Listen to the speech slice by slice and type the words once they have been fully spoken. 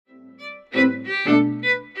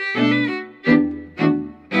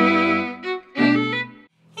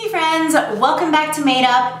Welcome back to Made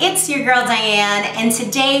Up. It's your girl Diane, and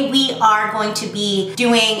today we are going to be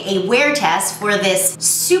doing a wear test for this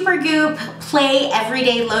Supergoop Play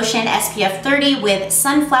Everyday Lotion SPF 30 with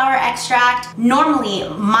sunflower extract. Normally,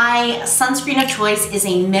 my sunscreen of choice is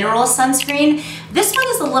a mineral sunscreen. This one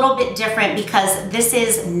is a little bit different because this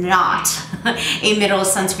is not a mineral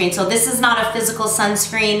sunscreen. So this is not a physical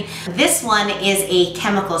sunscreen. This one is a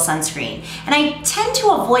chemical sunscreen. And I tend to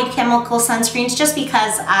avoid chemical sunscreens just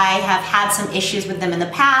because I have had some issues with them in the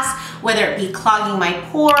past, whether it be clogging my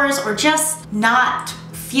pores or just not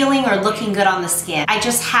feeling or looking good on the skin. I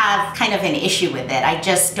just have kind of an issue with it. I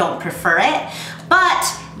just don't prefer it.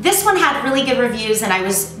 But this one had really good reviews and I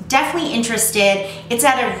was definitely interested. It's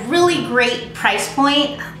at a really great price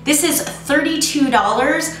point. This is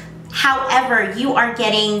 $32. However, you are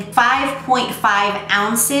getting 5.5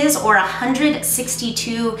 ounces or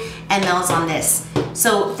 162 mLs on this.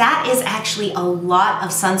 So that is actually a lot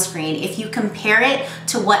of sunscreen. If you compare it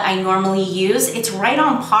to what I normally use, it's right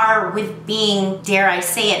on par with being, dare I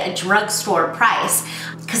say it, a drugstore price.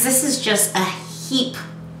 Because this is just a heap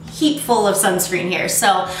full of sunscreen here. So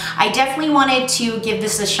I definitely wanted to give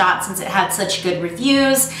this a shot since it had such good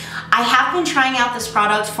reviews. I have been trying out this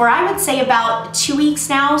product for, I would say, about 2 weeks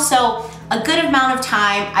now, so a good amount of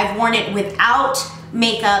time. I've worn it without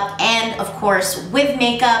makeup and of course with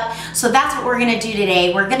makeup. So that's what we're gonna do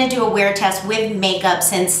today. We're gonna do a wear test with makeup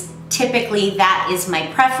since typically that is my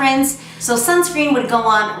preference. So sunscreen would go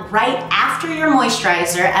on right after your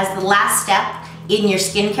moisturizer as the last step in your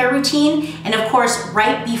skincare routine, and of course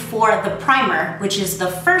right before the primer, which is the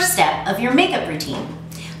first step of your makeup routine.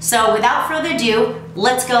 So without further ado,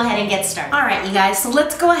 let's go ahead and get started. All right, you guys, so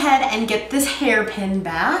let's go ahead and get this hairpin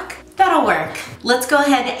back. That'll work. Let's go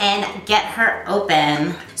ahead and get her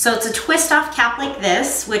open. So it's a twist off cap like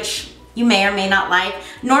this, which you may or may not like.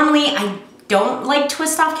 Normally, I don't like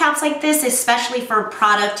twist off caps like this, especially for a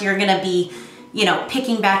product you're gonna be, you know,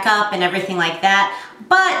 picking back up and everything like that.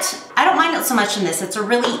 But I don't mind it so much in this. It's a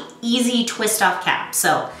really easy twist off cap,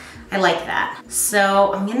 so I like that.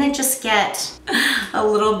 So I'm gonna just get a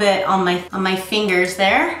little bit on my fingers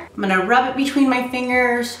there. I'm gonna rub it between my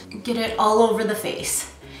fingers, get it all over the face.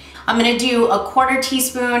 I'm gonna do a 1/4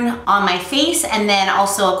 teaspoon on my face and then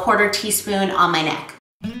also a 1/4 teaspoon on my neck.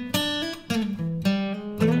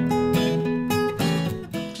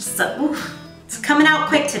 Just oof, it's coming out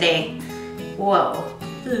quick today. Whoa.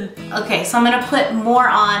 Okay, so I'm gonna put more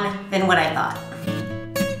on than what I thought.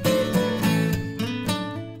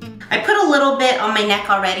 I put a little bit on my neck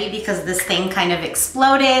already because this thing kind of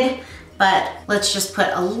exploded, but let's just put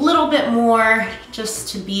a little bit more just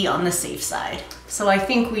to be on the safe side. So I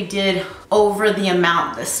think we did over the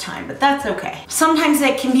amount this time, but that's okay. Sometimes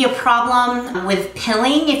it can be a problem with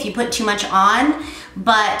pilling if you put too much on,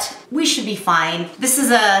 but we should be fine. This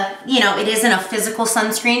is it isn't a physical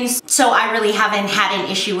sunscreen, so I really haven't had an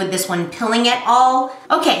issue with this one pilling at all.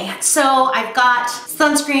 Okay, so I've got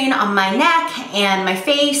sunscreen on my neck and my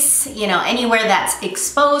face, anywhere that's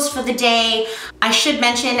exposed for the day. I should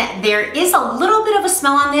mention there is a little bit of a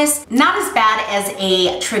smell on this, not as bad as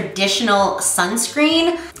a traditional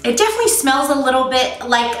sunscreen. It definitely smells a little bit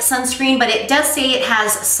like sunscreen, but it does say it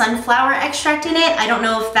has sunflower extract in it. I don't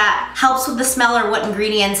know if that helps with the smell or what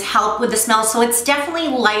ingredients help with the smell. So it's definitely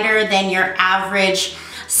lighter than your average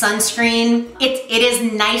sunscreen. It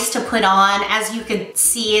is nice to put on. As you can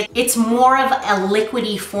see, it's more of a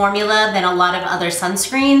liquidy formula than a lot of other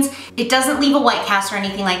sunscreens. It doesn't leave a white cast or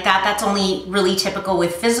anything like that. That's only really typical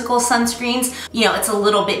with physical sunscreens. It's a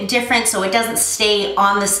little bit different, so it doesn't stay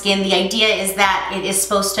on the skin. The idea is that it is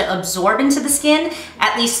supposed to absorb into the skin,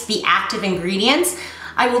 at least the active ingredients.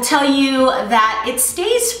 I will tell you that it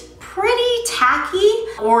stays pretty tacky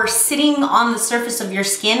or sitting on the surface of your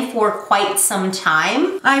skin for quite some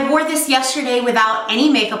time. I wore this yesterday without any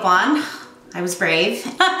makeup on. I was brave.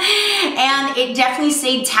 And it definitely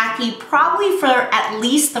stayed tacky probably for at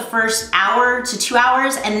least the first hour to 2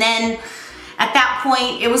 hours, and then at that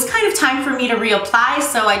point, it was kind of time for me to reapply,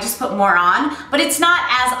 so I just put more on. But it's not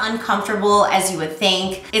as uncomfortable as you would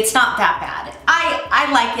think. It's not that bad. I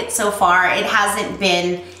like it so far. It hasn't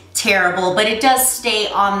been terrible, but it does stay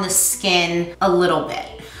on the skin a little bit.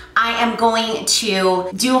 I am going to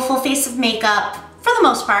do a full face of makeup for the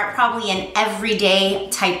most part, probably an everyday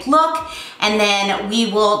type look, and then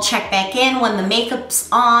we will check back in when the makeup's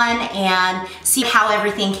on and see how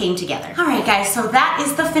everything came together. All right, guys, so that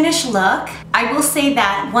is the finished look. I will say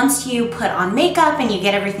that once you put on makeup and you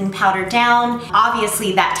get everything powdered down,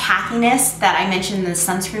 obviously that tackiness that I mentioned in the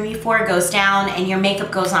sunscreen before goes down and your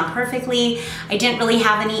makeup goes on perfectly. I didn't really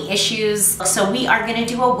have any issues, so we are gonna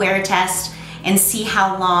do a wear test. and see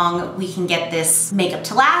how long we can get this makeup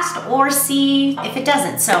to last or see if it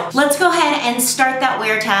doesn't. So let's go ahead and start that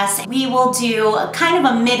wear test. We will do kind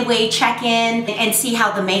of a midway check-in and see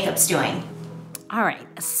how the makeup's doing. All right,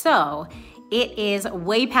 so it is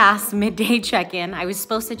way past midday check-in. I was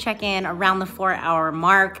supposed to check in around the 4-hour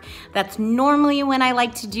mark. That's normally when I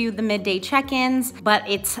like to do the midday check-ins, but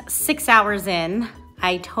it's 6 hours in.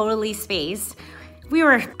 I totally spaced. We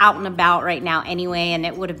were out and about right now anyway, and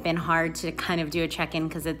it would have been hard to kind of do a check-in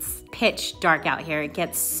because it's pitch dark out here. It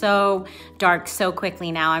gets so dark so quickly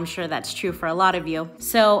now. I'm sure that's true for a lot of you.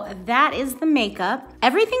 So that is the makeup.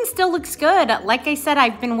 Everything still looks good. Like I said,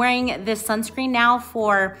 I've been wearing this sunscreen now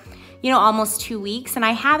for almost 2 weeks, and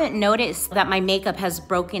I haven't noticed that my makeup has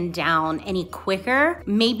broken down any quicker.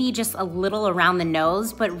 Maybe just a little around the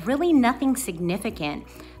nose, but really nothing significant.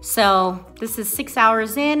 So this is 6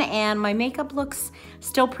 hours in and my makeup looks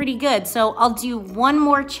still pretty good. So I'll do one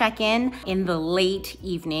more check-in in the late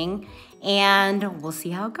evening and we'll see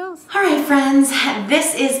how it goes. All right, friends,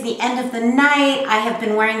 this is the end of the night. I have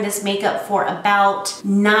been wearing this makeup for about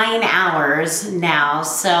 9 hours now.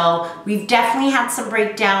 So we've definitely had some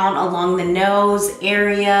breakdown along the nose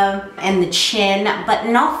area and the chin, but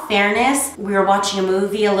in all fairness, we were watching a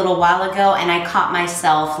movie a little while ago and I caught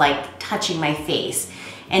myself like touching my face.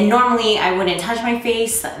 And normally I wouldn't touch my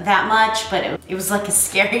face that much, but it was like a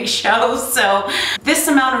scary show. So this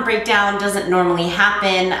amount of breakdown doesn't normally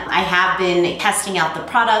happen. I have been testing out the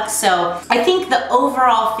product. So I think the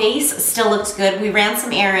overall face still looks good. We ran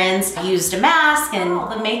some errands, used a mask, and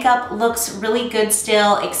the makeup looks really good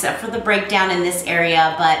still, except for the breakdown in this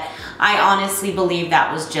area. But I honestly believe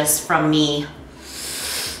that was just from me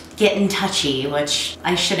getting touchy, which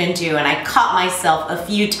I shouldn't do, and I caught myself a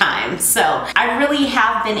few times. So I really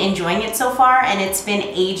have been enjoying it so far, and it's been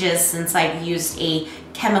ages since I've used a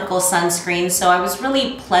chemical sunscreen, so I was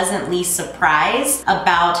really pleasantly surprised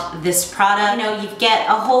about this product. You get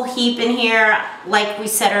a whole heap in here, like we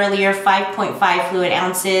said earlier, 5.5 fluid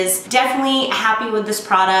ounces. Definitely happy with this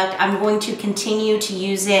product. I'm going to continue to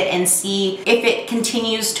use it and see if it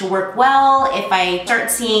continues to work well, if I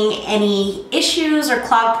start seeing any issues or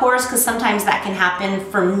clogged pores, because sometimes that can happen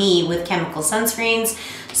for me with chemical sunscreens.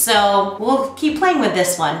 So we'll keep playing with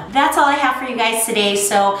this one. That's all I have for you guys today.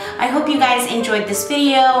 So I hope you guys enjoyed this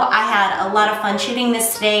video. I had a lot of fun shooting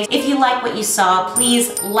this today. If you like what you saw,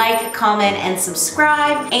 please like, comment, and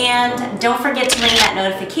subscribe. And don't forget to ring that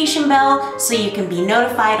notification bell so you can be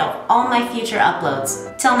notified of all my future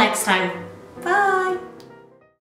uploads. Till next time, bye.